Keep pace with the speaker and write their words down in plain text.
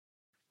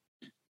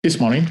this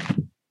morning,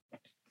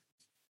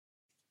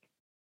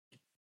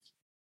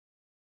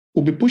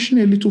 we'll be pushing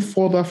a little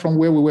further from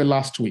where we were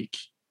last week.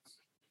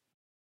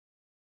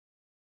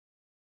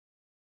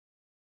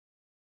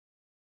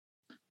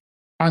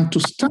 And to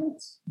start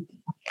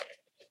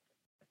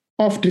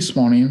off this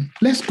morning,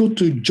 let's go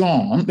to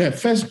John,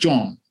 First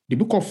John, the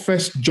book of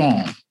First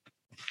John.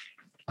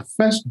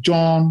 First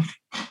John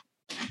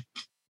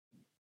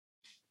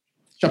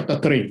chapter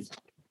 3.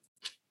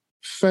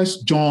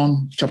 First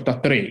John chapter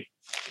 3.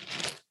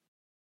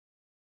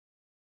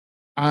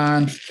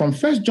 And from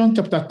First John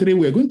chapter 3,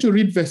 we're going to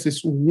read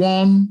verses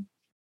 1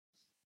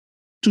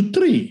 to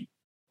 3.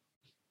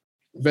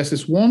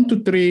 Verses 1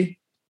 to 3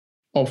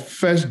 of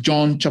First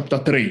John chapter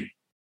 3.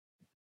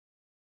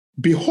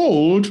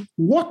 Behold,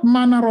 what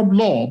manner of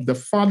love the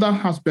Father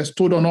has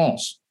bestowed on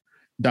us,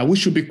 that we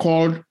should be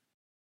called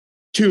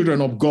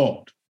children of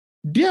God.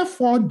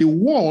 Therefore, the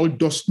world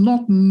does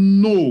not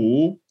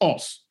know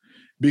us,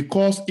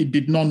 because it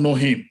did not know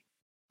him.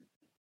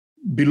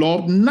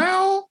 Beloved,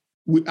 now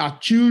we are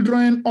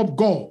children of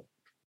God.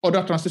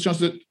 Other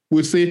translations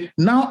will say,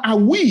 now are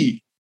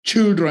we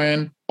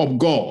children of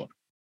God.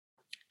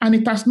 And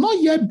it has not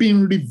yet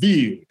been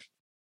revealed.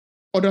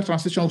 Other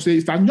translations will say,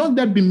 it has not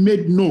yet been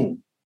made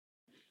known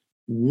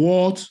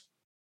what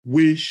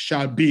we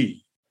shall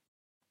be.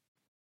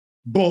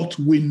 But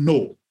we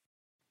know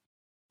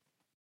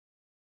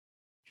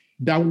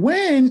that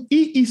when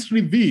he is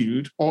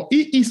revealed, or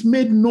he is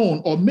made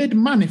known or made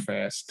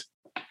manifest,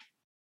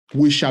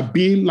 we shall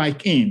be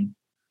like him,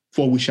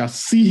 for we shall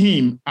see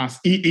him as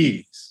he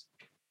is.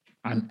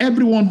 And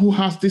everyone who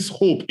has this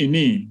hope in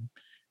him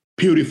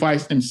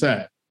purifies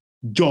himself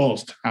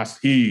just as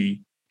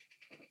he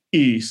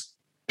is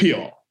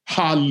pure.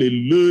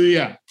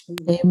 Hallelujah.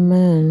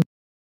 Amen.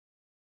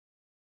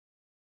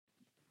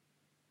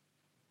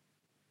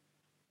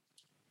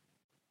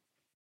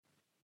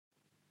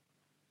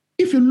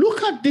 If you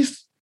look at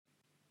these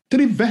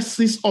 3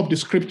 verses of the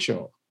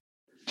scripture,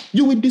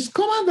 you will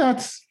discover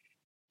that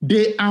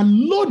they are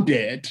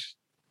loaded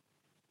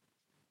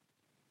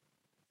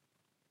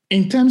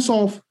in terms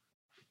of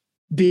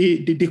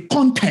the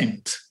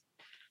content.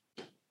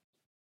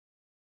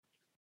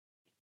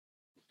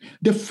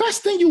 The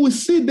first thing you will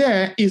see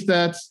there is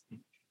that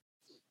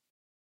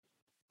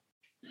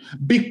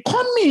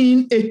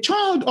becoming a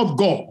child of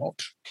God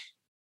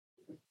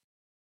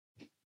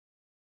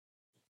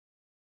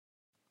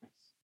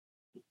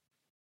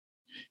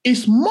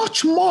is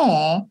much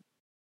more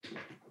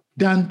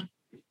than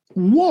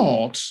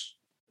what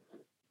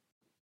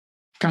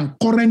can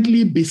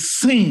currently be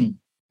seen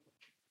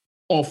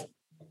of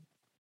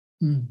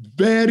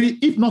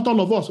if not all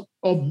of us,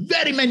 of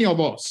very many of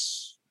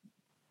us.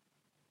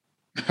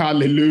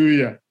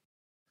 Hallelujah.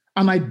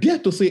 And I dare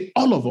to say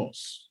all of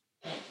us,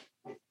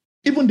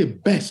 even the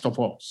best of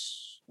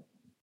us.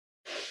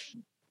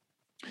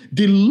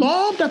 The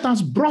love that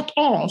has brought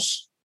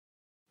us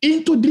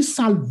into this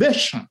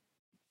salvation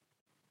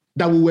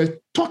that we were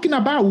talking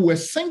about, we were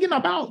singing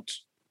about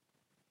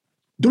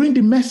during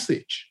the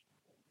message.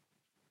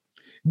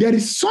 There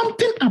is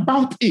something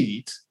about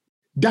it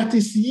that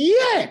is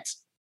yet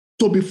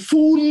to be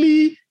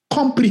fully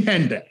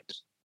comprehended.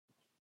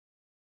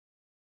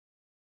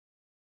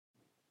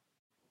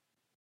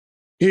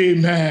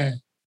 Amen.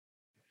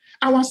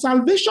 Our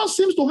salvation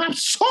seems to have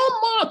so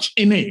much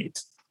in it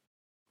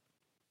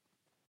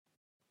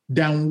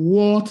than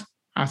what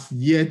has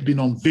yet been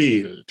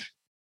unveiled.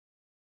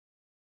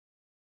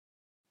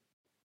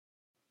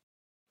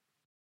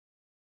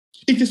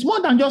 It is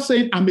more than just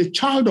saying, I'm a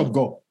child of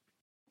God.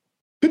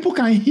 People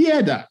can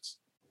hear that.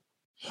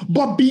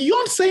 But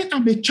beyond saying,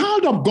 I'm a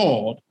child of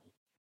God,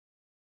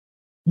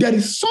 there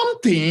is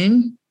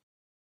something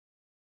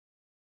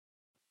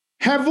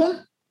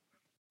heaven,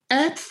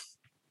 earth,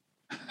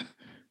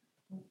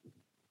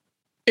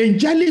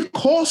 angelic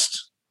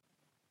host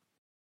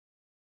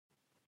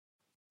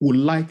would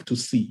like to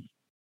see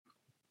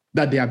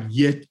that they have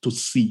yet to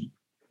see.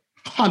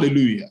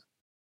 Hallelujah.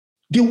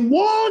 The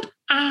world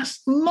has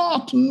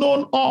not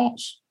known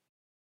us.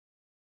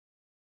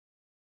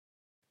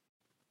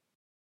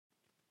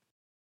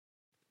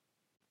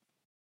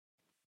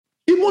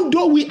 Even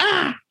though we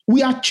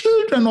are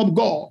children of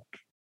God,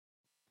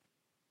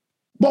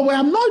 but we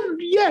are not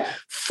yet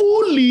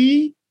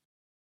fully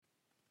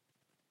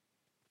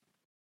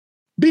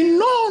been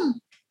known.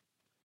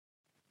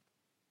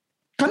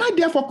 Can I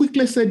therefore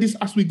quickly say this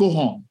as we go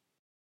on?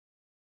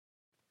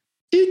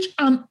 Each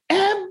and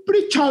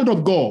every child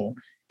of God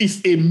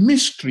is a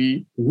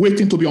mystery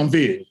waiting to be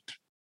unveiled.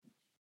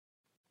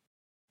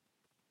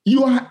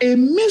 You are a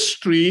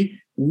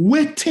mystery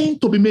waiting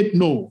to be made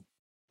known.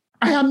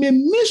 I am a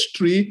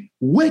mystery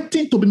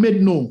waiting to be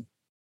made known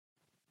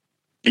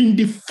in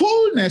the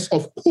fullness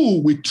of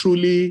who we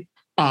truly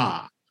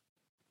are.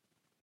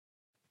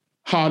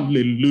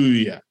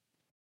 Hallelujah.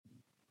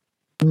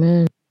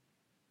 Amen.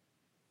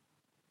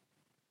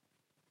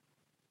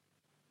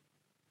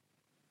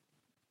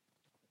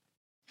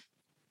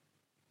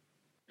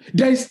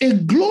 There is a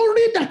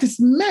glory that is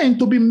meant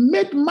to be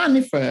made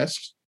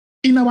manifest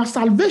in our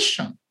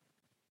salvation.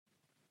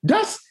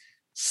 That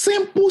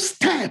simple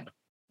step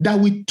that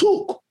we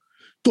took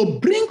to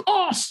bring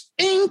us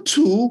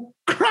into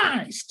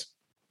Christ,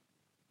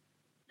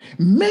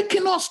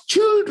 making us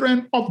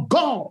children of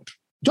God.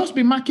 Just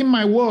be marking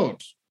my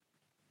words.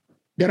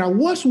 There are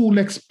words we will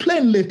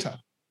explain later.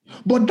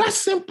 But that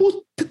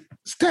simple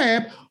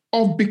step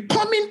of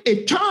becoming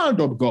a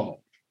child of God.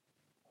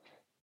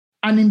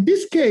 And in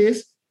this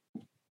case,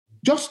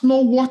 just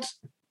know what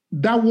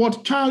that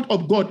word child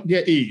of God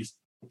there is.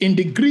 In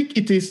the Greek,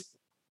 it is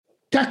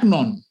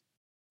teknon.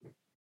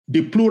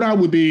 The plural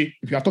will be,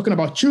 if you are talking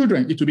about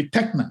children, it will be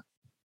tekna.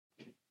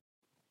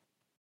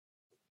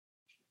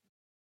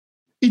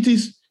 It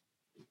is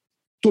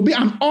to be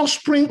an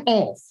offspring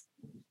of,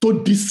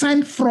 to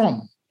descend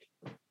from.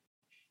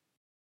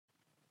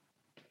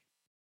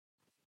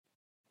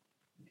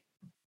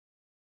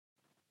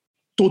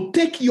 To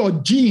take your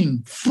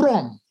gene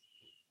from.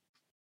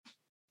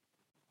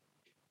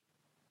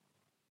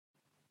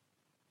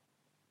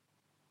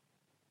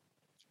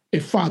 A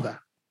father.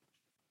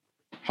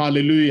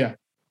 Hallelujah.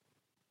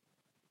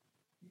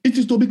 It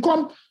is to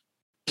become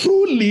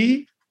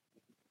truly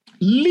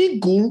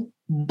legal,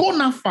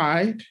 bona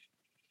fide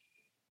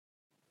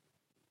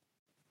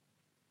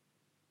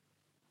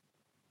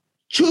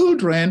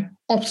children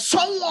of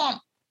someone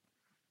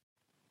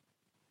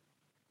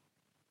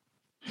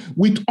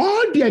with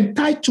all the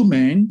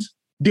entitlement,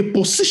 the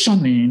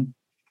positioning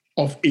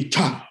of a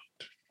child.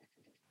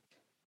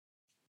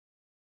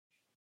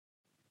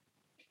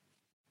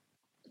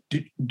 Do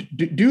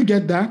you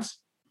get that?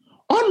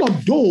 All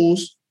of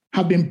those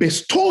have been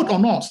bestowed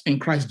on us in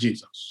Christ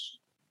Jesus.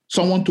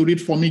 Someone to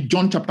read for me,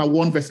 John chapter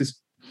 1,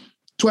 verses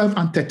 12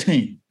 and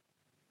 13.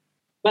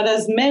 But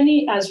as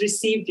many as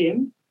received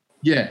him,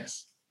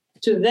 yes,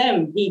 to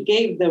them he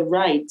gave the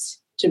right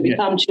to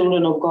become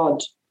children of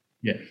God.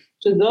 Yes.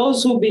 To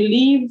those who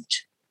believed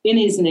in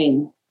his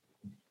name,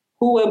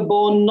 who were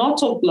born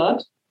not of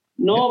blood,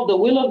 nor of the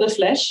will of the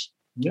flesh,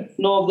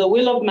 nor of the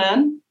will of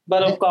man,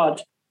 but of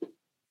God.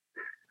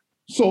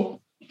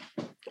 So,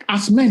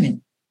 as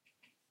many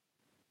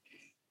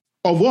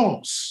of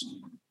us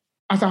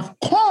as have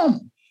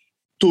come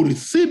to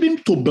receive him,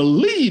 to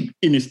believe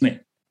in his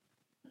name,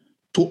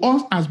 to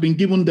us has been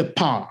given the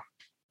power,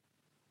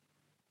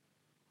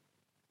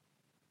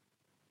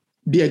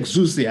 the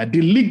exousia,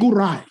 the legal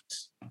right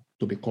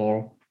to be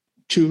called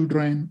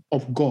children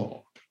of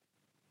God,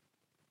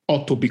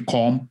 or to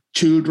become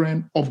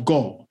children of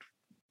God.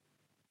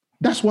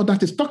 That's what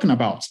that is talking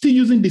about. Still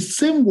using the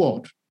same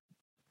word.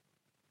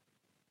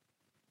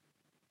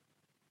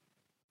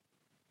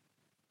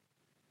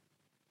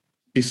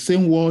 The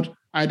same word,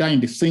 either in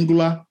the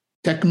singular,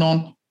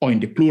 teknon, or in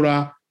the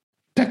plural,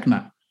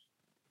 tekna.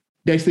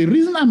 There's a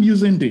reason I'm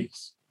using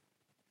this.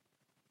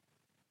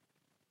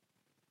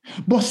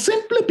 But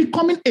simply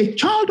becoming a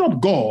child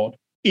of God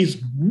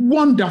is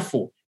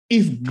wonderful,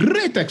 is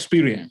great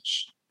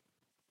experience.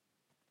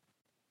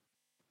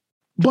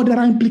 But there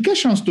are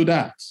implications to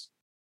that.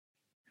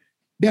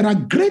 There are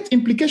great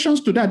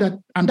implications to that,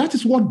 and that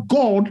is what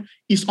God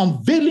is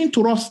unveiling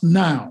to us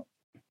now.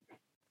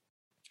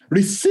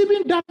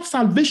 Receiving that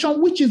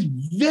salvation, which is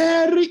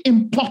very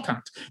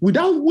important,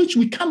 without which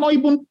we cannot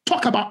even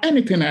talk about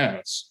anything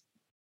else.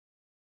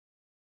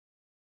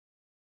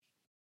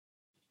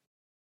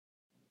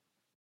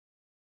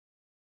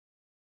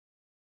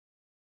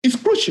 It's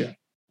crucial.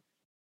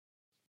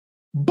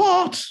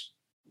 But,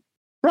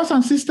 brothers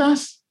and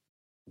sisters,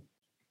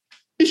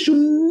 it should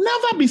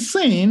never be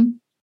seen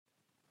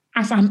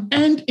as an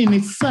end in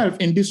itself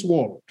in this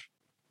world.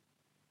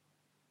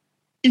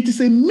 It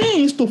is a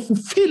means to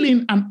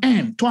fulfilling an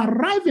end, to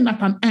arriving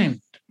at an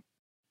end.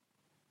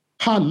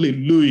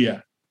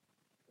 Hallelujah.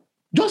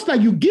 Just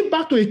like you give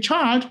back to a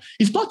child,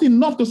 it's not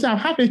enough to say, I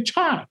have a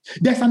child.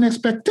 There's an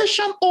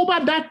expectation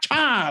over that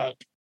child.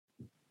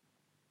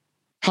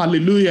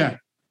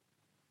 Hallelujah.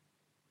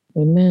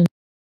 Amen.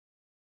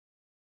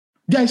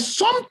 There's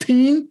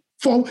something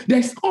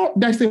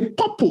there's a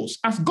purpose,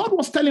 as God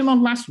was telling us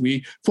last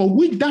week, for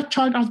which that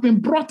child has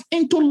been brought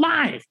into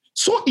life.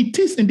 So it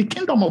is in the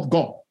kingdom of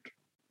God.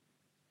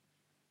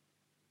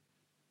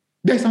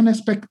 There's an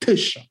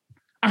expectation.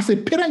 As a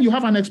parent, you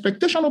have an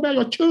expectation over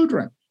your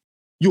children.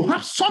 You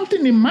have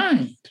something in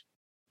mind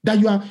that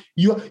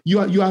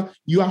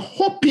you are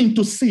hoping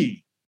to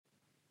see.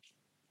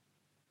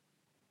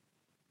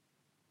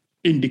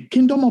 In the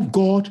kingdom of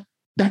God,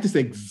 that is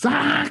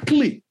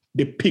exactly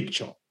the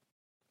picture.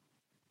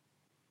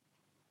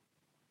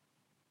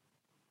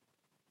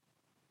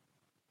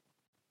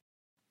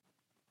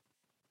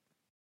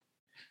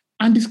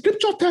 And the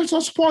scripture tells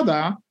us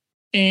further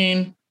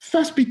in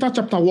 1 Peter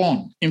chapter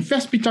 1. In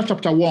 1 Peter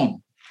chapter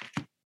 1.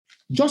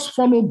 Just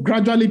follow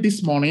gradually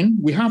this morning.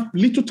 We have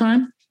little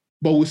time,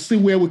 but we'll see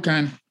where we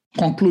can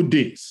conclude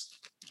this.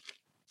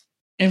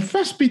 In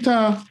 1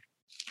 Peter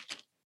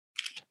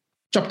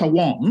chapter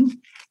 1,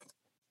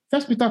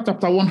 1 Peter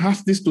chapter 1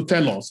 has this to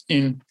tell us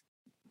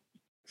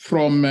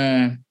from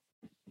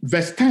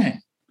verse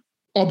 10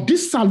 of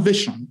this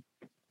salvation,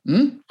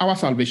 our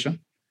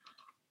salvation.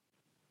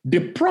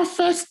 the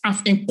prophets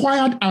have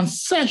inquired and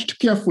searched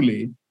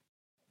carefully,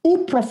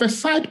 who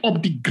prophesied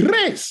of the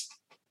grace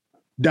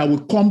that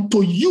will come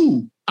to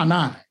you and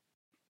I.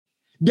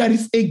 There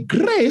is a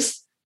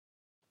grace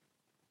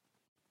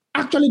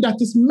actually that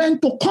is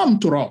meant to come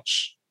to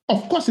us.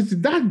 Of course, it's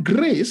that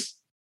grace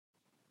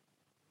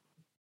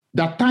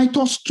that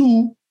Titus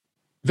 2,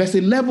 verse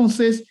 11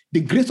 says,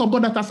 the grace of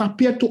God that has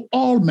appeared to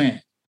all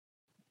men.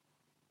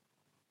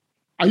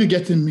 Are you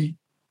getting me?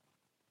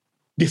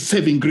 The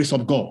saving grace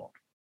of God.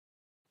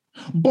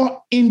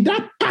 But in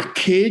that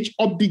package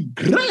of the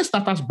grace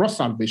that has brought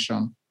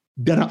salvation,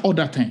 there are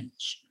other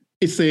things.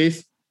 It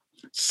says,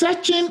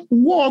 searching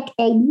what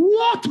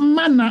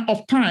manner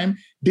of time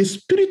the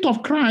Spirit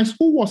of Christ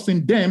who was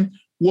in them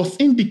was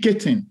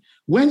indicating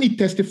when he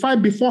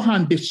testified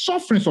beforehand the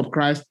sufferings of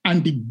Christ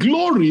and the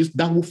glories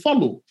that will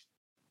follow.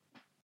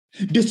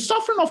 The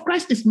suffering of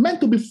Christ is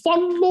meant to be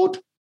followed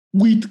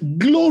with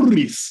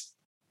glories.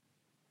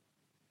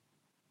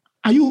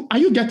 Are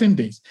you getting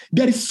this?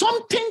 There is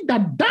something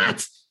that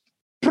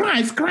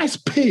price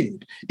Christ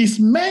paid is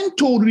meant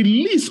to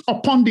release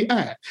upon the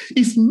earth.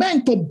 It's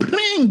meant to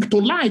bring to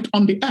light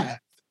on the earth.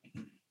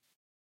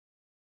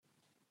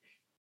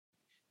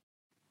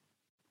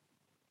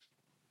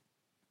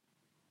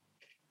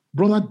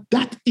 Brother,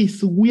 that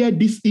is where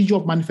this issue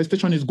of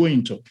manifestation is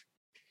going to.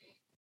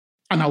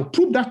 And I'll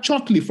prove that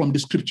shortly from the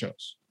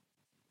scriptures.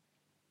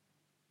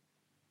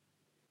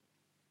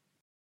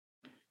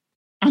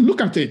 And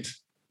look at it.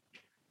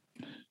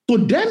 To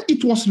them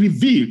it was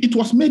revealed, it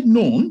was made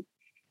known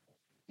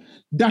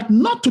that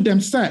not to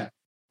themselves,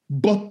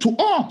 but to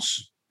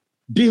us,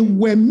 they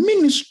were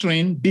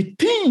ministering the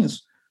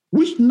things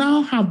which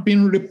now have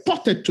been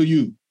reported to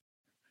you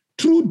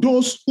through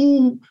those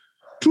who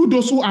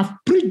have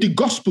preached the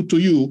gospel to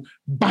you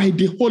by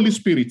the Holy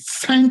Spirit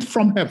sent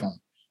from heaven.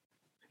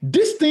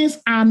 These things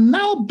are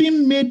now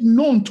being made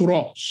known to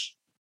us.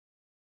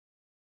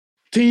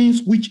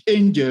 Things which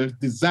angels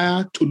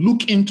desire to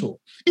look into.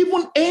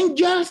 Even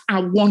angels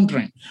are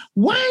wondering,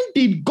 why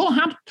did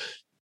God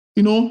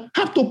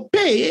have to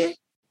pay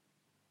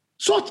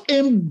such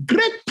a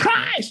great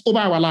price over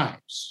our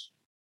lives?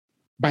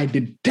 By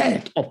the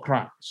death of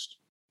Christ.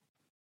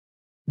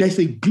 There's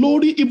a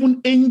glory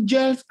even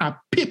angels are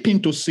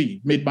peeping to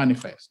see made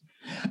manifest.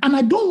 And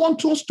I don't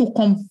want us to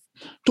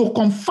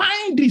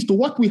confine this to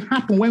what will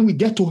happen when we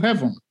get to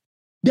heaven.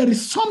 There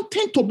is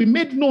something to be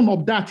made known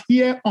of that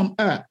here on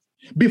earth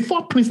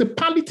before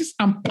principalities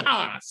and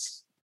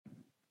powers.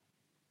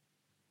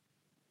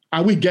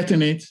 Are we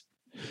getting it?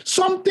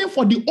 Something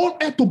for the whole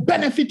earth to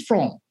benefit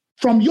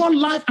from your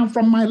life and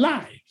from my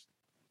life,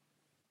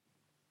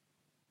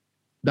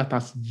 that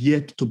has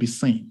yet to be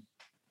seen.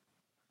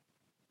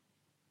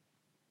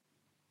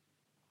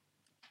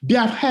 They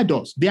have heard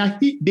us,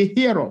 they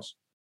hear us,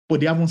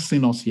 but they haven't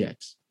seen us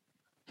yet.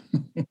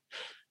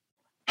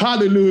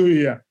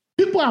 Hallelujah.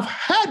 People have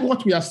heard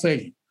what we are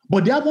saying,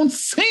 but they haven't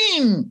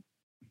seen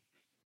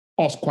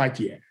us quite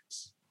yet.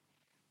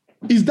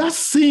 Is that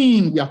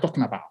sin we are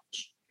talking about?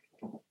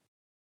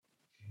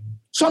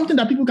 Something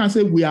that people can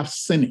say, we have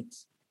seen it.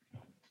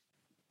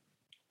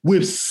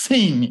 We've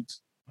seen it.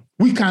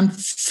 We can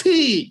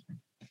see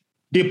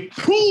the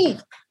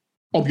proof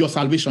of your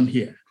salvation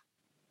here.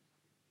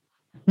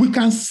 We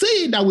can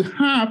see that we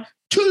have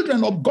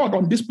children of God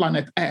on this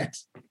planet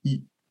Earth.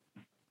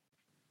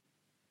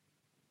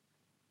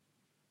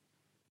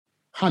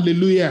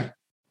 Hallelujah.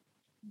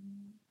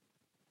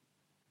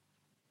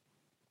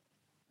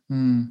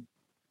 And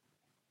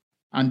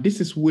this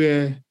is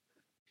where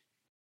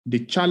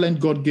the challenge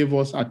God gave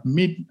us at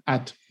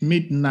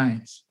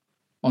midnight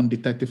on the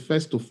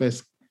 31st to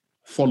 1st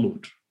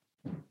followed.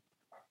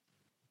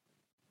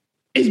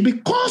 It's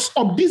because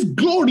of this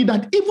glory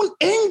that even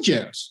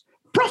angels,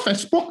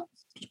 prophets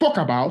spoke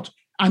about,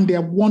 and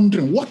they're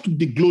wondering what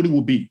the glory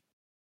will be.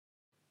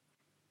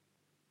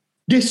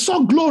 They saw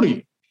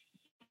glory,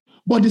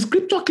 but the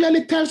scripture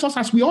clearly tells us,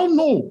 as we all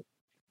know,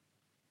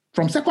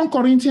 from 2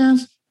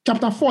 Corinthians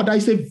chapter 4, that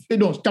is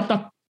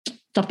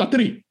chapter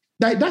 3,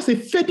 that's a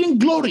fading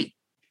glory.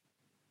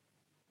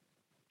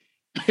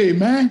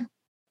 Amen.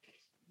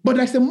 But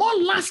there's a more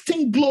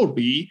lasting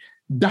glory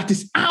that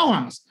is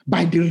ours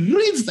by the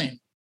reason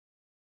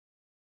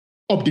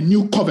of the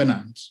new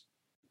covenant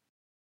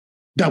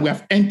that we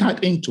have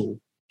entered into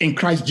in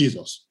Christ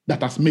Jesus,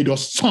 that has made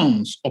us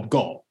sons of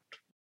God.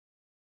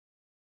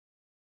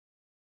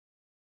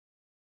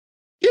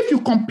 If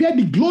you compare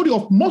the glory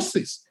of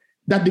Moses,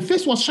 that the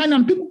face was shining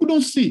and people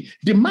couldn't see,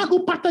 the man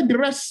who parted the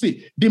Red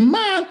Sea, the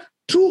man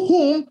through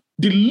whom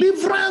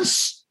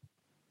deliverance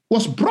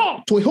was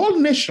brought to a whole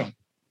nation.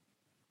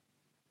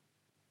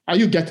 Are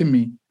you getting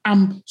me?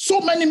 And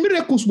so many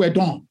miracles were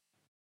done.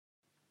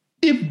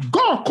 If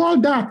God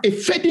called that a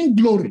fading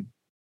glory,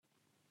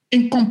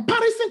 in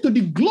comparison to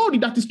the glory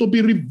that is to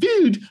be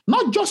revealed,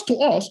 not just to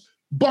us,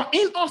 but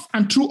in us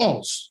and through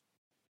us.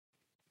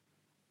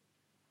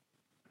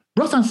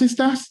 Brothers and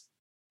sisters,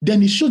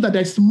 then it shows that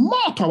there's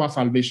more to our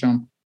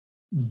salvation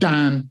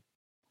than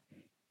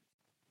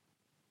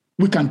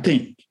we can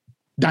think,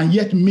 than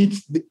yet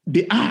meets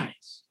the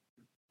eyes.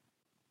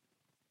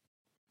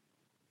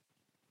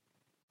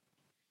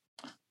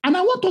 And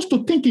I want us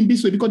to think in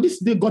this way because this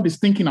day God is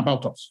thinking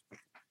about us.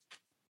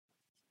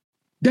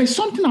 There's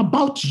something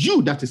about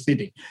you that is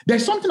hidden.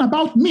 There's something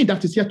about me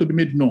that is here to be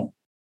made known.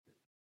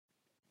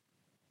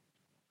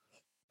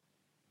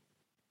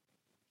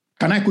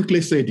 Can I quickly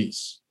say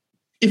this?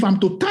 If I'm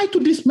to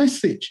title this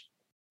message,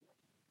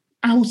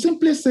 I will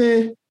simply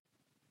say,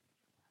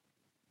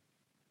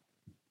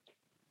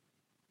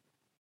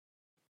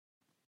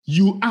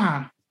 you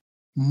are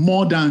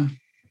more than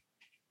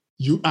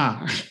you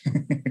are.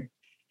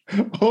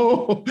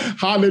 Oh,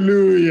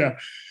 hallelujah.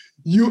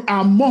 You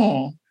are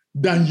more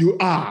than you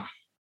are.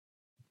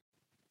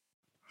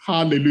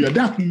 Hallelujah.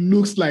 That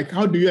looks like,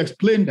 how do you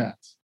explain that?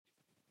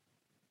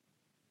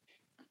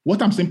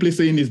 What I'm simply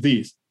saying is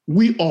this.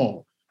 We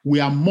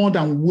are more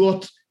than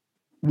what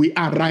we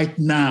are right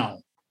now.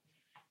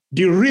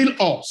 The real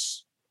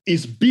us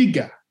is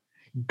bigger,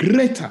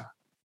 greater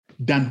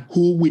than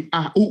who we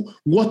are,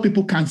 what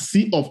people can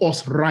see of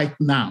us right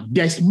now.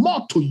 There's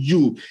more to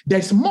you.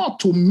 There's more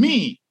to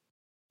me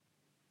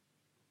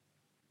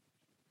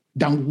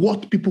than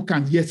what people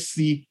can yet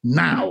see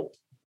now.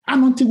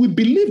 And until we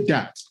believe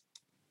that,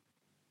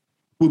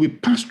 we will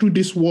pass through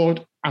this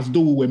world as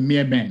though we were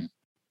mere men.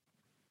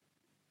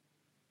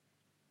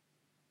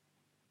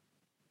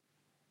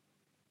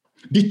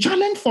 The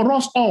challenge for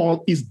us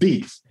all is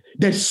this.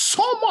 There's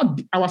so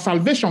much our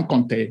salvation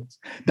contains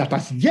that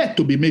has yet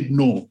to be made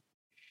known.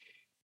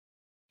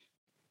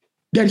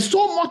 There's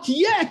so much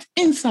yet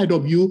inside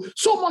of you,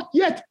 so much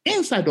yet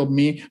inside of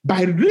me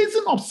by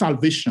reason of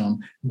salvation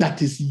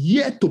that is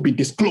yet to be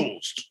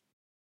disclosed.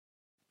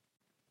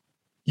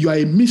 You are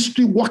a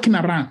mystery walking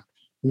around,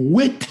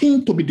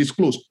 waiting to be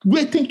disclosed,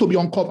 waiting to be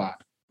uncovered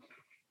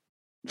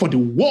for the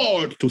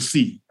world to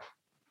see.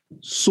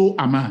 So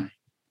am I.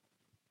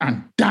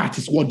 And that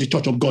is what the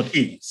church of God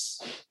is.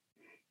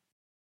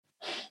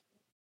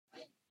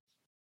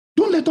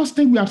 Don't let us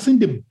think we have seen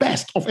the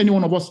best of any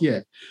one of us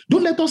here.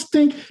 Don't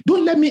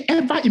let me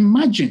ever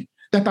imagine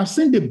that I've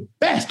seen the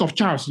best of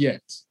Charles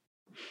yet.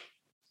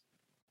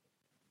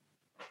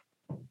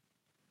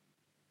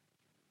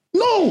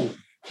 No,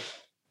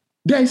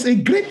 there is a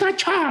greater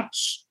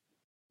Charles.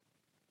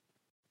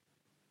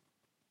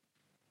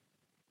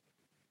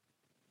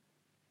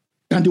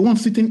 Than the one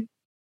sitting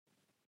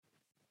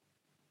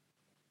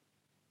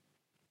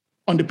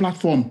on the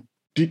platform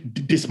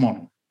this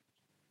morning.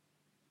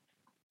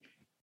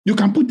 You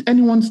can put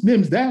anyone's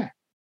names there.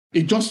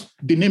 It's just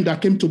the name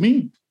that came to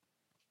me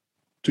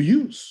to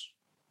use.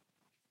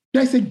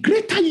 There's a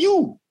greater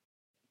you.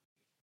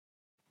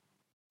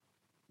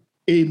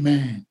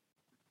 Amen.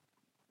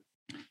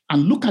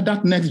 And look at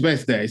that next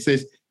verse there. It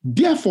says,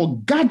 therefore,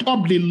 guard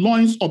up the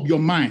loins of your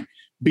mind.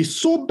 Be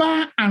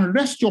sober and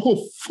rest your hope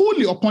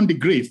fully upon the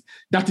grace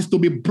that is to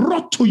be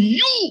brought to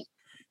you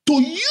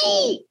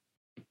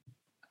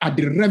at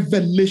the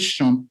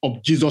revelation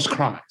of Jesus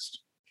Christ.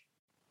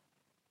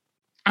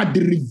 At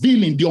the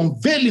revealing, the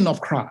unveiling of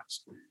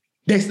Christ.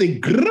 There's a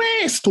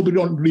grace to be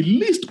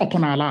released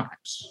upon our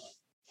lives.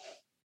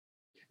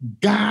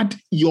 Guard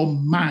your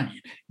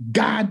mind.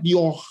 Guard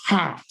your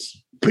heart.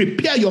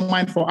 Prepare your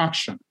mind for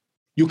action.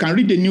 You can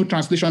read the New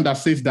Translation that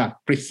says that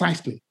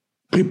precisely.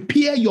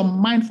 Prepare your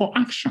mind for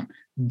action.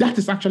 That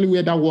is actually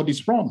where that word is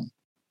from.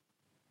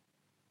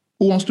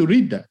 Who wants to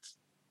read that?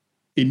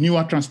 A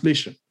newer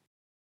translation.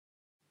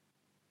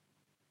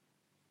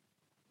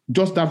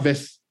 Just that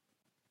verse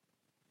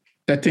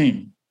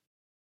 13.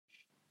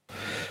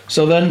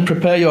 So then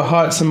prepare your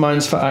hearts and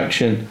minds for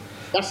action.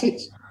 That's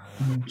it.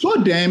 So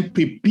then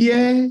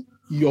prepare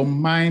your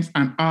minds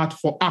and heart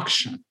for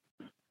action.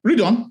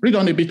 Read on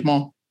a bit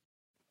more.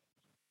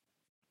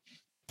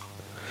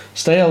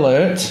 Stay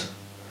alert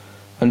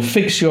and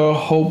fix your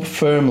hope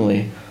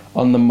firmly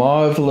on the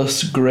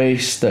marvelous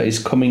grace that is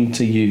coming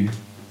to you.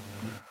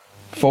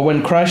 For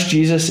when Christ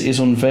Jesus is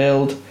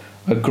unveiled,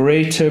 a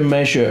greater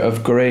measure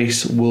of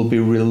grace will be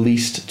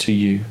released to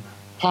you.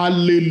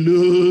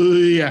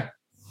 Hallelujah.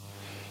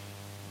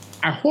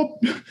 I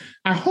hope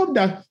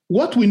that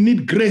what we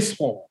need grace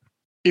for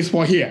is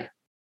for here.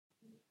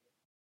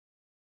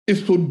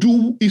 Is to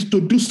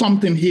do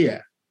something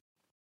here.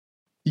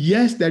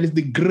 Yes, there is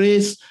the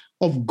grace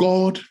of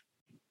God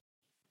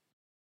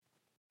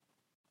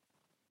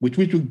with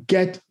which we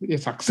get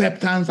its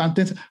acceptance and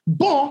things,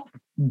 but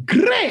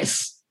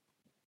grace,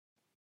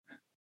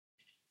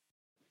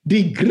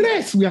 the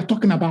grace we are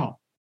talking about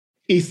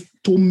is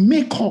to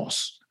make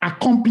us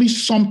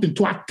accomplish something,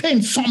 to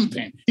attain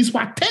something. It's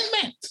for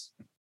attainment.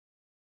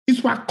 It's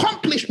for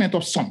accomplishment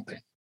of something.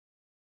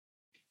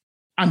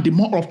 And the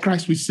more of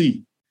Christ we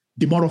see,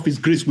 the more of his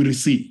grace we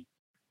receive.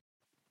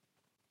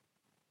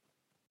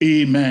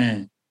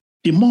 Amen.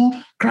 The more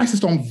Christ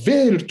is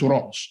unveiled to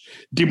us,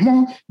 the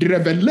more the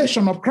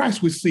revelation of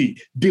Christ we see,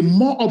 the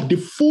more of the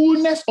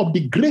fullness of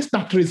the grace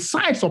that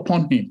resides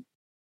upon him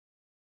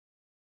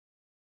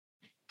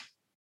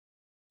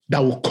that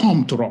will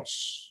come to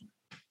us.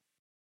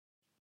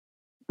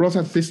 Brothers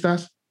and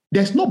sisters,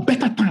 there's no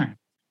better time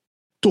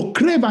to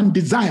crave and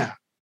desire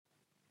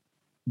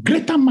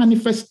greater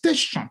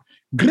manifestation,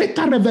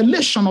 greater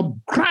revelation of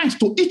Christ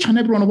to each and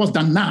every one of us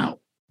than now.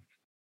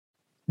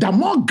 That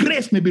more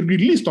grace may be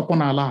released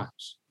upon our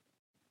lives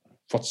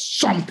for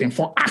something,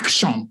 for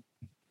action.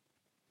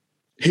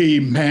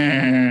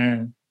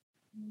 Amen.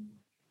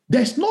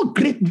 There's no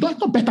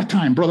better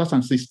time, brothers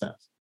and sisters,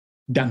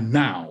 than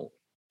now.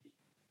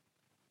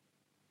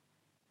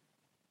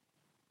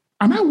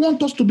 And I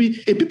want us to be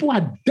a people who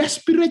are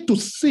desperate to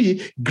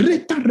see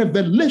greater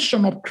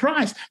revelation of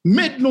Christ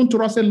made known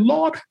to us. Say,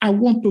 Lord, I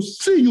want to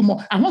see you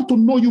more. I want to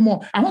know you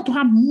more. I want to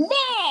have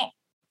more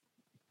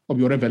of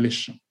your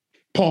revelation.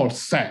 Paul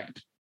said,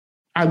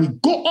 I will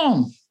go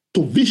on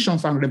to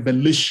visions and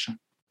revelation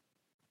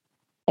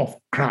of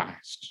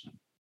Christ.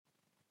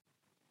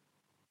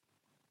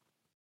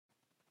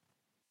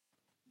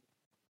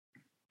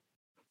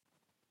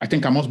 I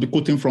think I must be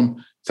quoting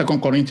from 2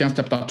 Corinthians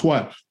chapter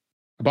 12,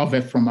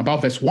 from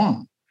about verse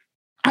 1.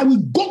 I will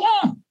go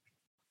on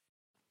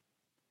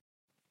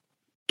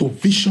to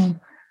vision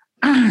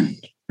and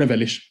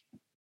revelation.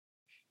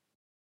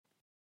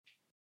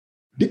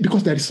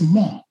 Because there is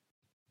more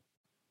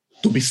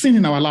to be seen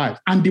in our lives.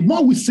 And the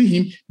more we see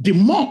him, the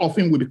more of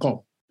him we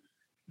become.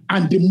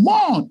 And the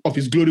more of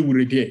his glory we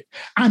radiate.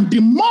 And the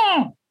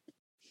more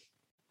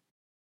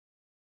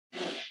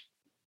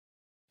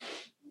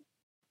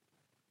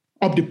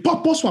of the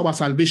purpose for our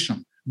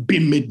salvation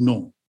being made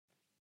known.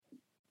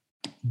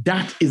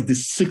 That is the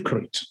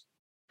secret.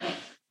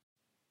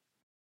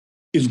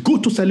 It's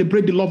good to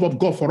celebrate the love of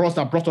God for us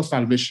that brought us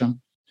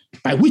salvation,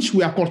 by which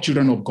we are called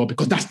children of God,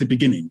 because that's the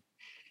beginning.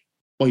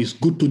 But it's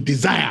good to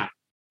desire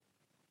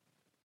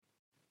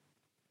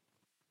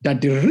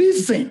that the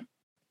reason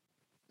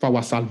for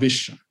our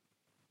salvation,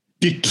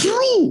 the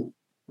true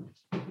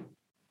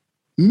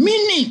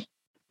meaning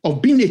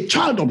of being a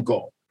child of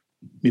God,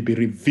 may be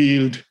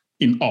revealed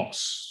in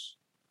us.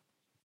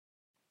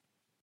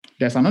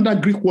 There's another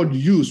Greek word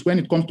used when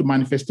it comes to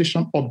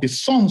manifestation of the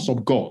sons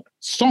of God.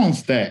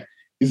 Sons there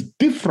is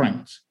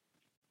different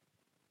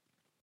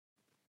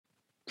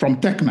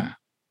from tekna.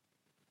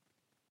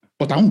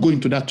 But I won't go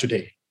into that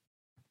today.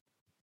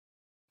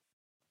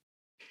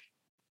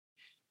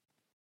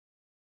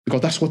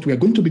 Because that's what we are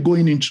going to be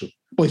going into.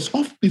 But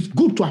it's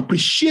good to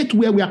appreciate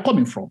where we are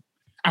coming from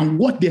and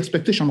what the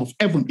expectation of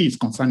heaven is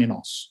concerning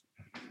us.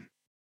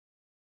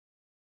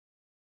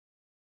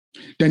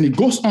 Then it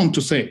goes on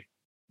to say,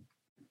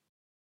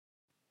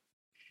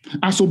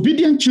 as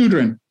obedient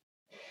children,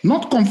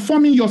 not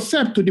conforming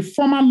yourself to the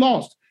former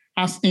laws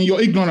as in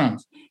your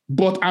ignorance,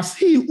 but as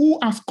he who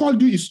has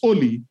called you is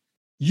holy,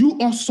 you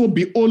also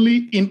be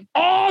holy in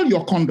all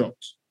your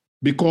conduct,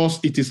 because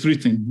it is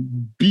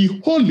written, be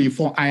holy,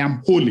 for I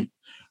am holy.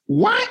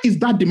 Why is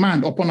that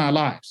demand upon our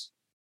lives?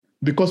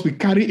 Because we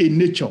carry a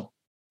nature,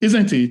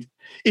 isn't it?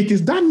 It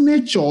is that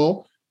nature.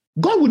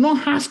 God will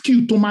not ask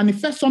you to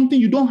manifest something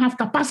you don't have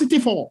capacity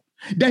for.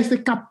 There's a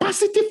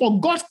capacity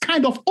for God's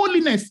kind of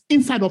holiness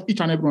inside of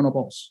each and every one of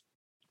us.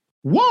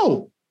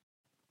 Whoa!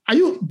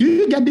 Do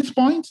you get this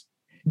point?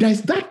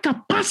 There's that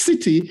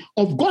capacity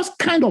of God's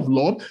kind of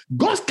love,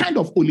 God's kind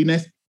of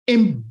holiness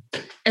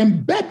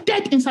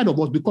embedded inside of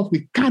us because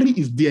we carry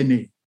his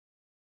DNA.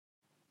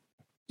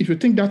 If you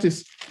think that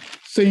is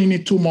saying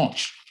it too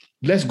much,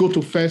 let's go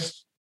to 1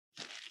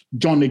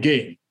 John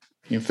again.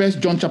 In 1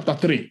 John chapter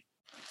 3.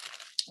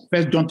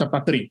 1 John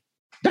chapter 3.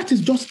 That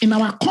is just in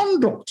our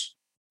conduct.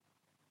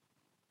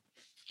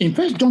 In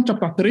 1 John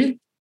chapter 3,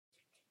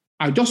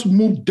 I'll just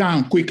move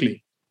down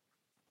quickly.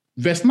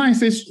 Verse 9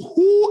 says,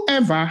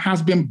 whoever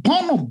has been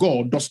born of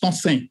God does not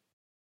sin.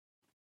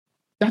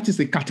 That is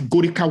a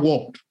categorical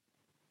word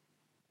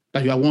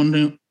that you are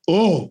wondering,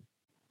 oh,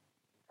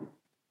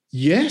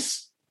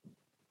 yes.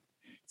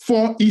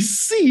 For his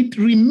seed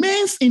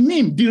remains in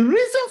him. The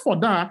reason for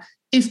that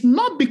is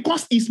not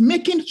because he's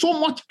making so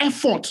much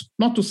effort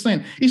not to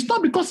sin. It's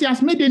not because he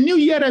has made a New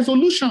Year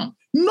resolution.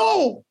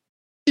 No.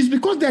 It's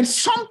because there's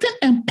something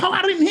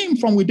empowering him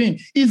from within.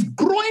 He's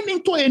growing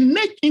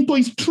into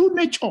his true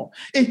nature.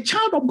 A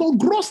child of God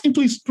grows into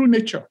his true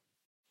nature.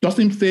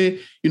 Doesn't say,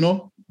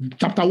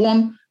 chapter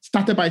 1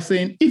 started by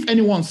saying, if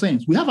anyone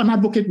sins, we have an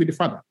advocate with the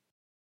Father.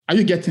 Are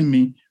you getting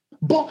me?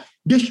 But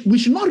we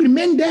should not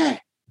remain there.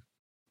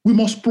 We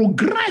must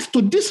progress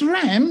to this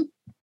realm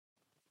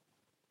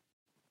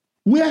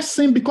where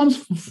sin becomes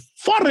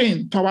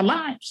foreign to our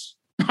lives.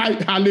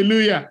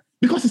 Hallelujah.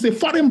 Because it's a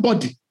foreign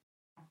body.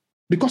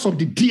 Because of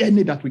the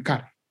DNA that we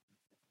carry.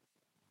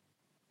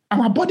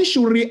 Our body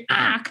should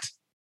react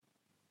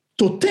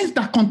to things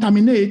that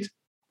contaminate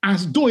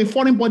as though a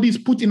foreign body is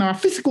put in our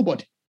physical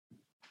body.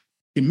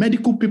 The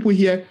medical people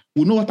here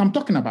will know what I'm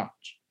talking about.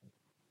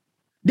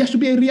 There should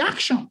be a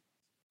reaction.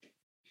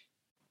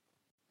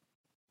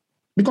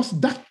 Because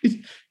that is,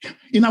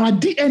 in our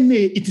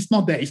DNA, it is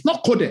not there. It's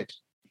not coded.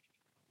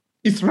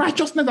 It's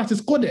righteousness that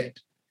is coded.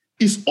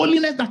 It's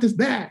holiness that is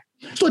there.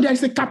 So there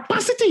is a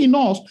capacity in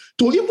us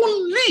to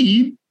even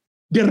leave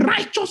the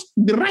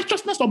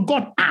righteousness of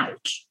God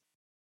out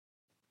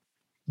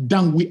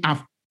than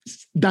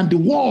the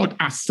world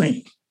has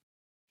saying.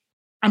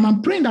 And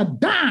I'm praying that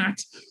that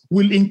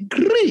will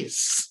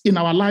increase in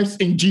our lives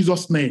in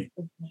Jesus' name.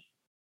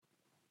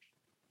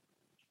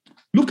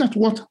 Look at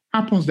what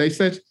happens there.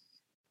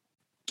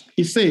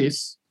 It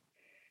says,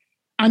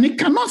 and he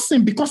cannot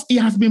sin because he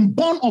has been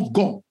born of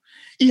God.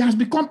 He has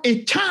become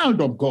a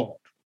child of God.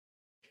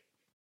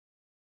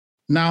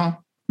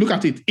 Now, look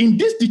at it. In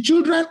this, the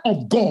children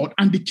of God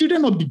and the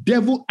children of the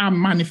devil are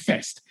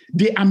manifest.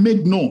 They are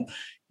made known.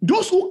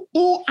 Those who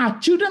are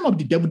children of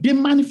the devil, they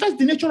manifest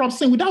the nature of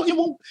sin without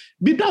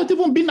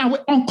even being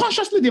aware.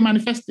 Unconsciously, they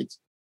manifest it.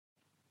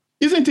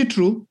 Isn't it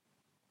true?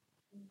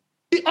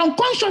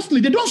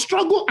 Unconsciously, they don't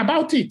struggle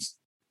about it.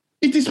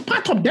 It is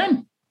part of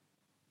them.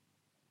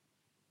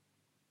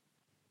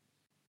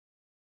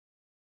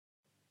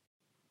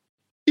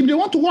 If they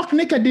want to walk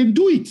naked, they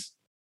do it.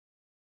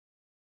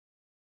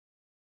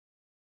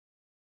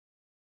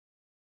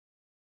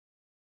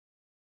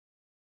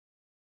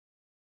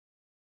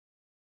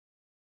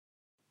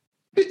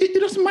 It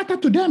doesn't matter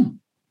to them.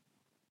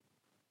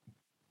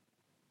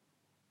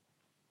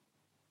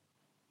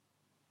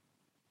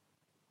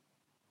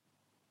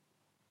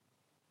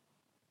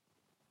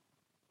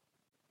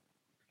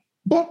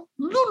 But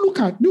look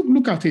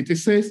at it. It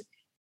says,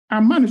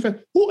 and manifest,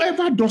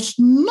 whoever does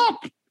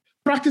not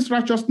practice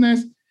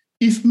righteousness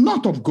is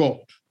not of God,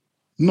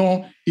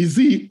 nor is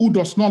he who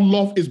does not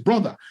love his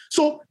brother.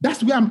 So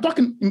that's where I'm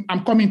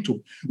coming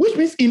to, which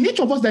means in each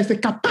of us, there's a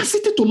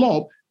capacity to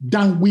love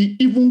than we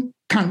even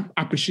can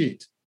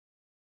appreciate.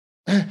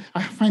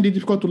 I find it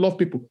difficult to love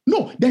people.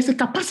 No, there's a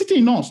capacity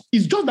in us.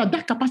 It's just that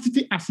that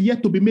capacity has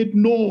yet to be made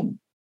known.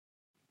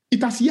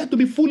 It has yet to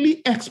be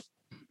fully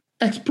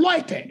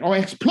exploited or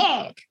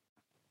explored.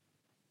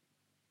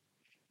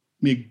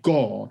 May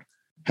God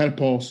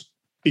help us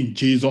in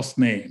Jesus'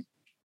 name.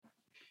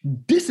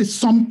 This is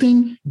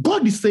something,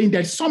 God is saying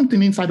there's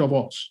something inside of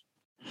us.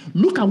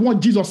 Look at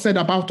what Jesus said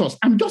about us.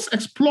 I'm just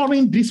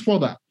exploring this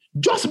further.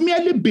 Just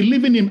merely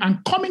believing him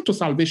and coming to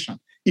salvation,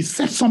 it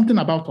says something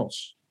about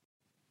us.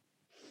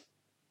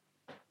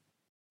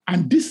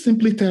 And this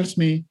simply tells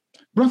me,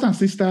 brothers and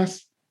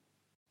sisters,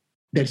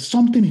 there's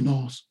something in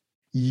us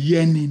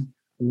yearning,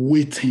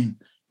 waiting,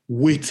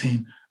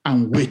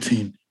 and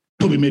waiting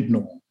to be made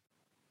known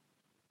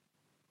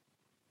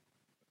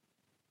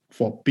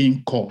for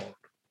being called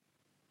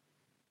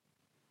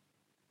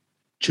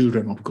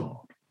children of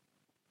God,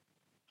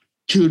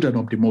 children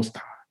of the Most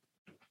High,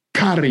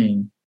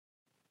 carrying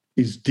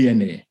his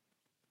DNA,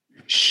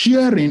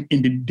 sharing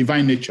in the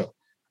divine nature,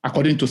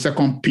 according to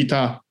 2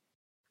 Peter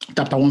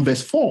chapter 1,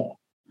 verse 4.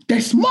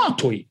 There's more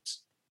to it.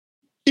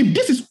 If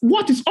this is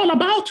what it's all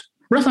about,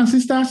 brothers and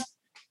sisters,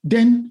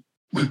 then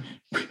we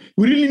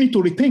really need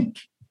to rethink.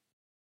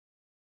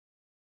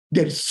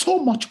 There is so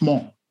much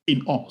more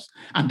in us.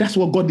 And that's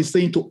what God is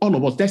saying to all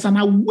of us. There's an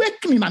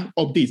awakening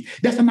of this.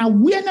 There's an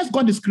awareness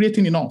God is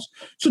creating in us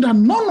so that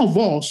none of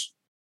us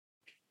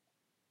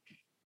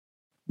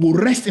will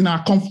rest in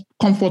our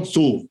comfort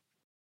zone.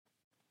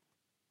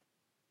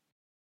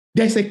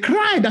 There's a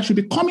cry that should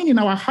be coming in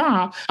our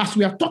heart as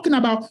we are talking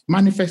about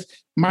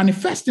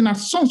manifesting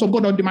as sons of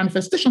God, or the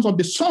manifestations of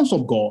the sons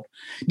of God.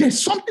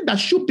 There's something that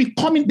should be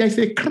coming. There's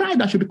a cry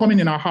that should be coming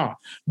in our heart.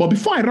 But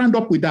before I round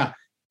up with that,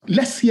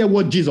 let's hear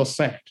what Jesus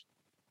said.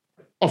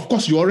 Of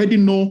course, you already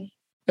know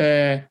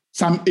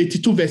Psalm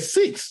 82, verse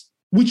 6,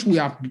 which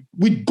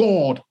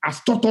God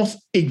has taught us,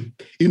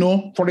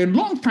 for a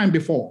long time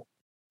before.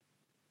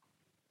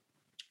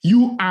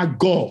 You are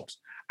God,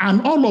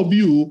 and all of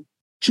you,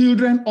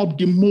 children of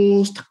the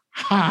Most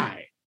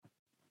High.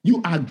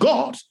 You are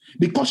God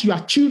because you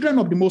are children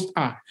of the Most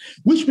High,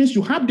 which means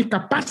you have the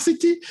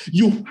capacity,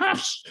 you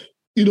have,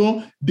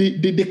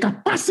 the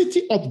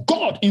capacity of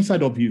God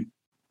inside of you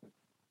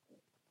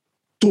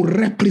to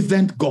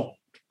represent God,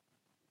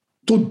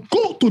 to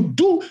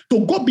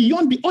go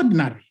beyond the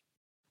ordinary,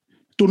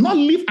 to not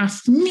live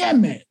as mere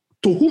men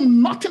to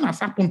whom nothing has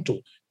happened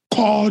to,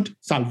 called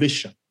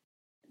salvation.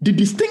 The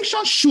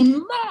distinction should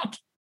not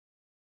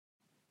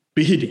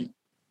be hidden.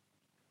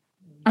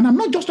 And I'm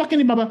not just talking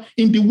about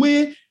in the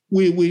way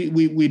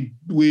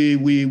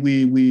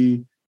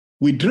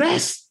we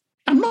dress.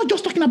 I'm not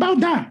just talking about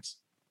that.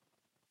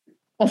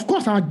 Of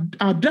course,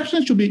 our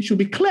dressing should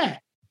be clear.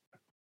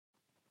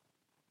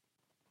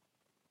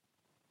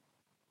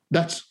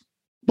 But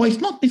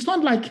it's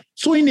not like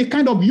sewing a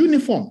kind of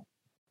uniform.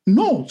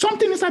 No,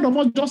 something inside of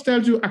us just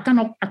tells you, I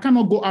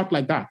cannot go out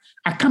like that.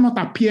 I cannot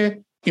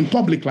appear in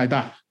public like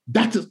that.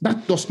 That is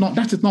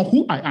not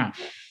who I am.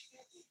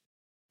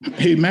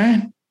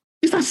 Amen.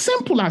 It's as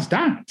simple as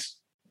that.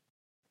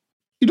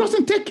 It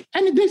doesn't take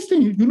any this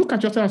thing. You look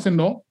at yourself and say,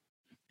 no,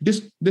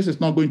 this is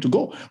not going to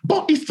go.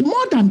 But it's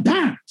more than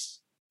that.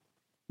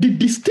 The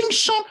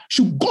distinction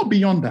should go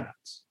beyond that.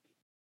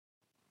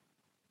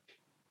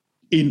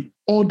 In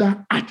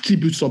other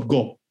attributes of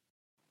God,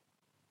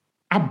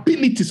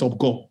 abilities of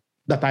God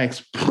that are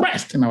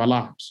expressed in our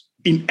lives,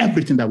 in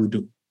everything that we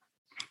do.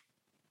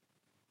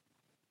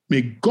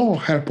 May God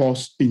help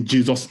us in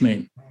Jesus'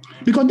 name.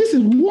 Because this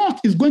is what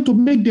is going to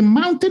make the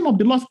mountain of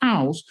the Lord's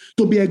house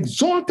to be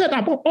exalted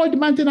above all the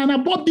mountains and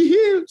above the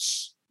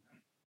hills.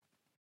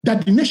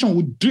 that the nation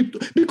would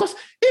drift. Because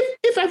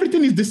if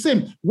everything is the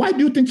same, why do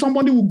you think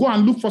somebody will go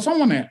and look for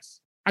someone else?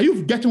 Are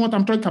you getting what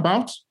I'm talking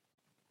about?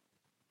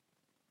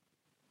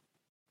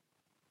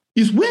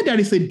 It's where there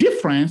is a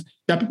difference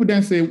that people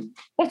then say,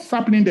 what's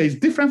happening there is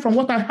different from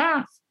what I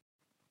have.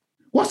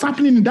 What's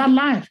happening in that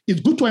life?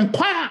 It's good to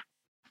inquire.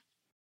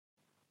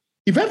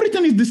 If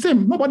everything is the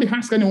same, nobody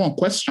asks anyone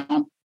question.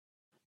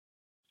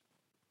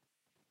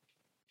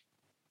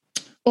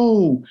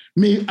 Oh,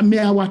 may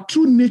our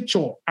true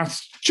nature as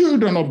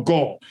children of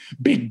God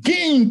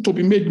begin to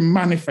be made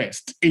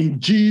manifest in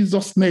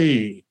Jesus'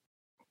 name.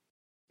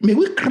 May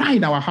we cry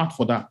in our heart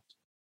for that.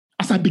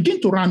 As I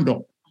begin to round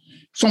up,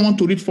 someone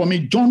to read for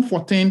me John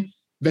 14,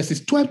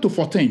 verses 12 to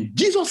 14.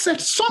 Jesus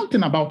said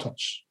something about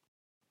us.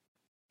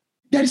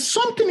 There is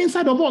something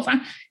inside of us.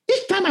 And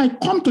each time I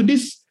come to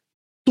this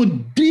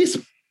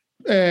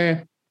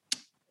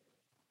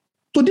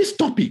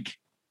topic,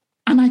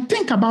 and I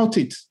think about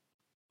it,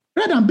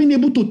 rather than being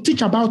able to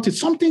teach about it,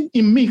 something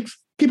in me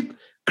keeps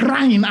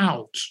crying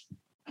out.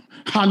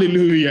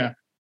 Hallelujah.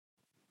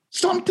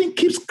 Something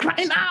keeps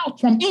crying out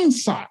from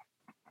inside,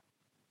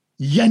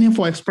 yearning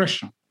for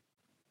expression.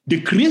 The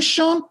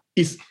creation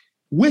is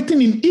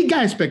waiting in eager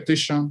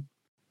expectation,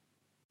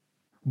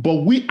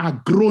 but we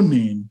are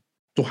groaning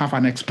to have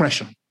an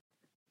expression.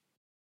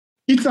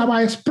 It's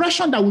our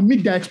expression that will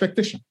meet their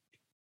expectation.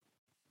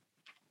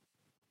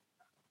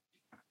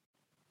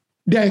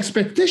 Their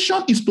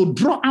expectation is to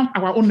draw out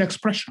our own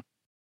expression.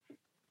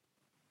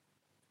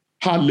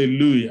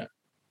 Hallelujah.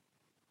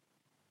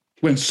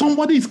 When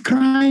somebody is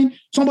crying,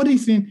 somebody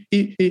is in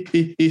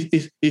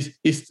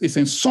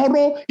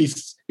sorrow,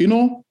 is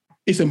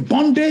in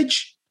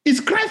bondage,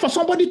 is crying for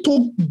somebody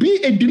to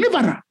be a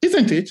deliverer,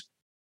 isn't it?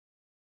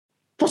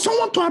 For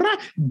someone to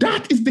arrive,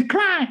 that is the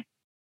cry.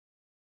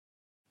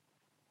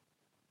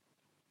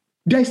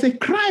 There is a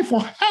cry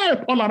for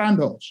help all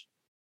around us.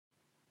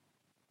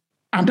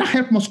 And that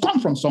help must come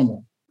from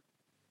someone.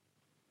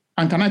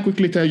 And can I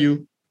quickly tell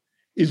you,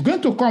 it's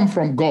going to come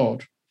from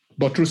God,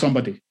 but through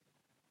somebody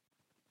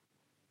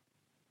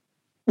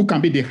who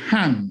can be the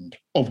hand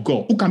of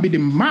God, who can be the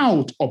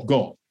mouth of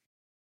God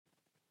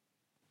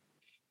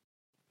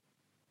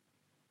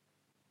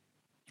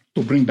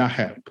to bring that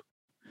help,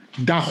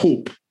 that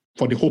hope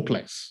for the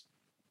hopeless,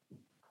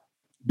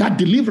 that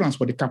deliverance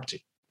for the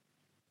captive.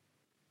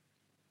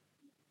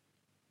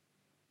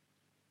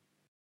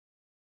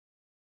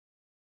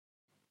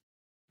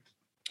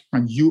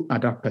 And you are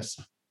that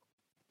person.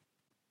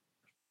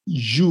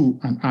 You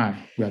and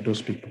I, we are those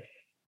people.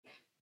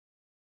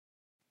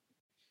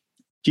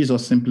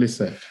 Jesus simply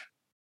said,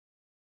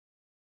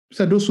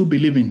 those who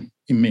believe in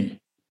me,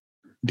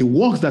 the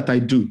works that I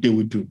do, they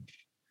will do.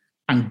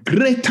 And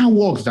greater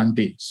works than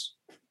these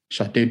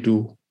shall they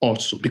do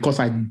also, because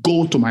I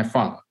go to my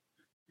Father.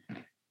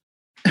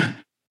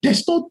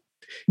 There's no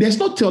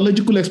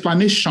theological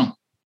explanation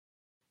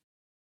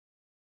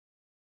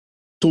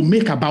to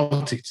make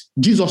about it.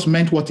 Jesus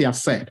meant what he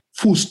has said.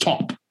 Full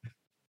stop.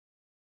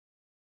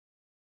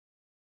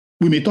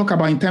 We may talk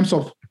about in terms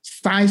of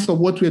size of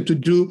what we have to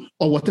do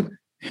or whatever.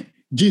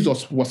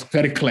 Jesus was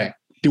very clear.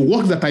 The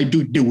works that I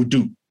do, they will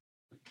do.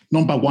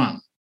 Number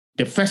one,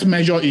 the first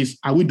measure is,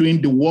 are we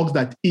doing the works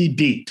that he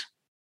did?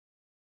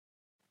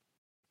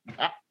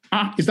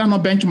 Is that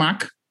not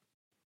benchmark?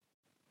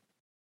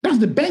 That's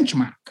the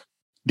benchmark.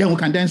 Then we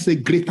can then say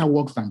greater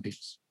works than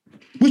this.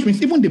 Which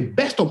means even the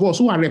best of us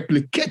who are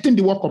replicating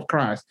the work of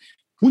Christ,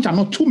 which are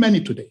not too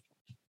many today,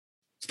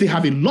 still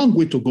have a long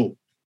way to go.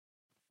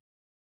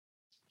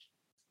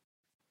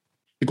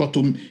 Because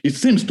it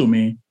seems to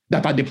me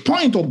that at the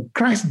point of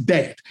Christ's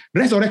death,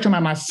 resurrection,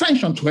 and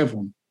ascension to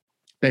heaven,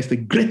 there's the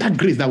greater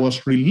grace that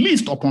was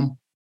released upon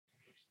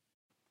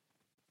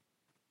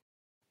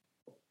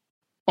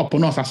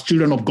us as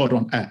children of God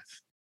on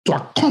earth to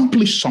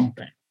accomplish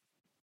something.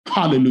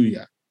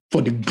 Hallelujah.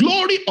 For the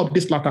glory of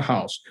this latter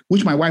house,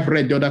 which my wife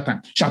read the other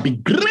time, shall be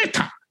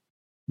greater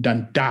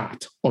than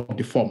that of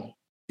the former.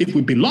 If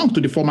we belong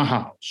to the former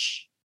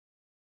house,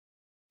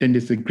 then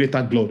there's a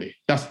greater glory.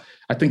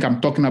 I think I'm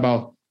talking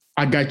about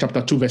Haggai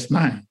chapter 2, verse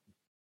 9.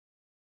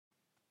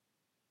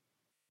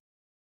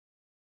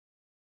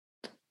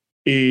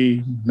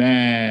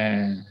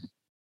 Amen.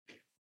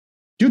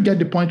 Do you get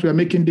the point we are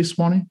making this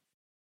morning?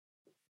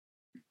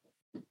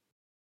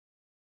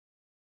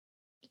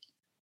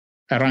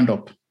 I round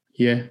up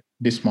here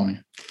this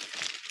morning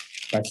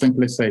by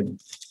simply saying,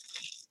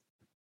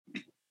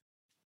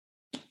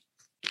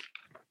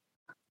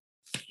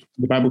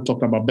 the Bible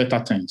talked about better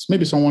things.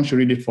 Maybe someone should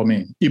read it for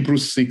me.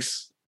 Hebrews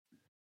 6,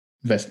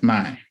 verse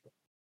 9.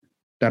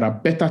 There are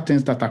better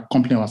things that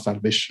accompany our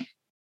salvation.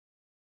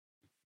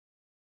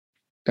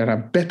 There are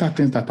better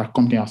things that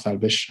accompany our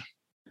salvation.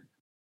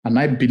 And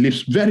I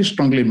believe very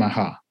strongly in my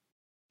heart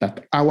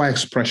that our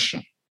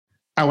expression,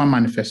 our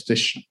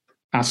manifestation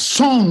as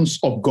sons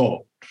of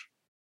God,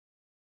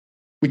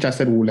 which I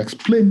said we will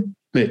explain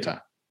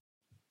later,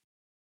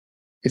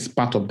 is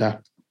part of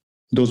that,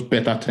 those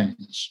better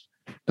things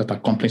that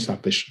accompany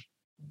salvation.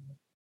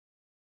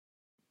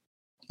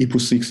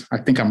 Hebrews 6, I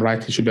think I'm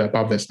right, it should be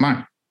about verse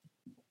 9.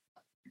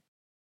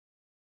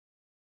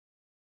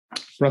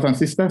 Brothers and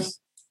sisters,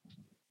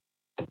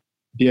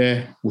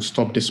 there we'll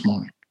stop this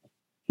morning.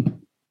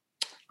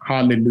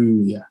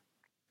 Hallelujah.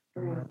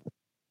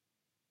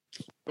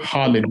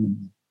 Hallelujah.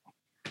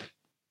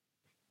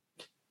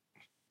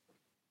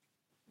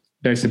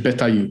 There is a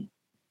better you.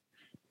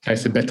 There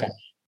is a better me.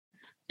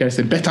 There is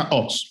a better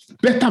us,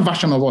 better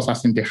version of us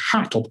as in the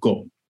heart of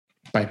God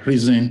by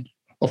reason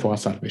of our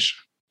salvation.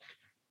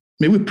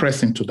 May we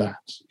press into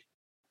that.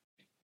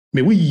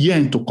 May we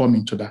yearn to come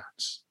into that.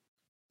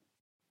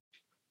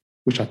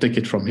 We shall take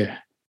it from here.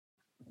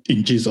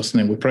 In Jesus'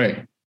 name we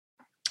pray.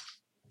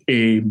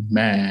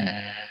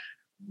 Amen.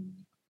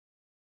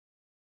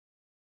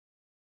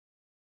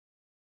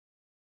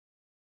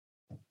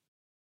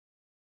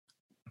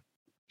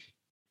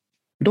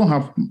 We don't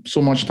have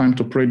so much time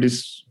to pray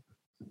this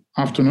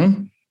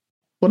afternoon,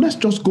 but let's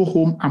just go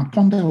home and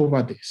ponder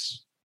over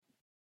this.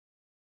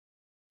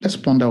 Let's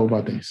ponder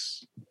over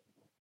this.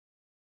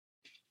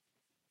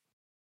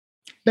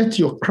 Let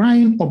your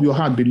crying of your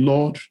heart be,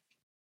 Lord,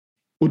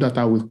 oh, that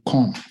I will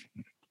come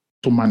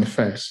to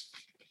manifest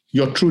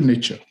your true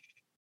nature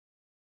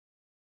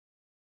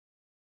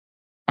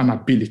and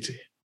ability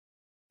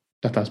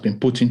that has been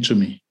put into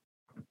me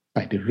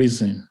by the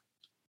reason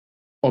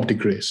of the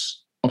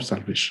grace of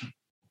salvation.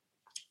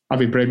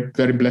 Have a very,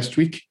 very blessed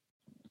week.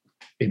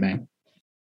 Amen.